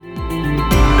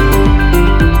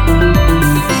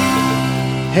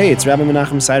Hey, it's Rabbi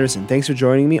Menachem Siderson. Thanks for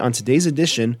joining me on today's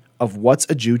edition of What's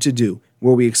a Jew to Do,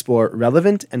 where we explore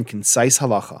relevant and concise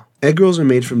halacha. Egg rolls are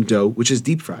made from dough, which is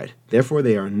deep fried. Therefore,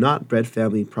 they are not bread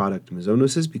family product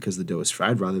mezonoses because the dough is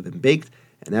fried rather than baked,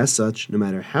 and as such, no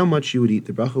matter how much you would eat,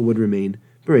 the bracha would remain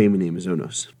berei minei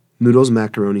mezonos. Noodles,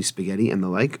 macaroni, spaghetti, and the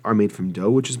like are made from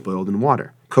dough which is boiled in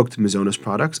water. Cooked mezonos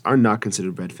products are not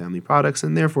considered bread family products,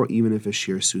 and therefore, even if a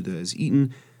shir suda is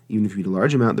eaten, even if you eat a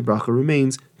large amount, the bracha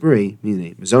remains berei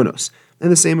minei mezonos.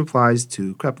 And the same applies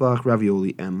to kreplach,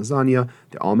 ravioli, and lasagna.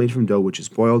 They're all made from dough which is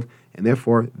boiled, and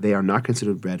therefore they are not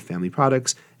considered bread family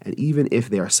products. And even if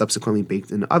they are subsequently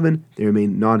baked in the oven, they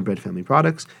remain non-bread family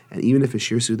products. And even if a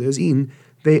shir suda is eaten,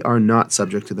 they are not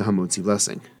subject to the hamotzi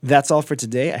blessing. That's all for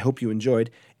today. I hope you enjoyed.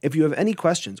 If you have any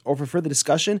questions or for further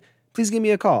discussion, please give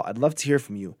me a call. I'd love to hear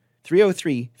from you.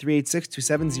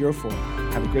 303-386-2704.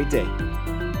 Have a great day.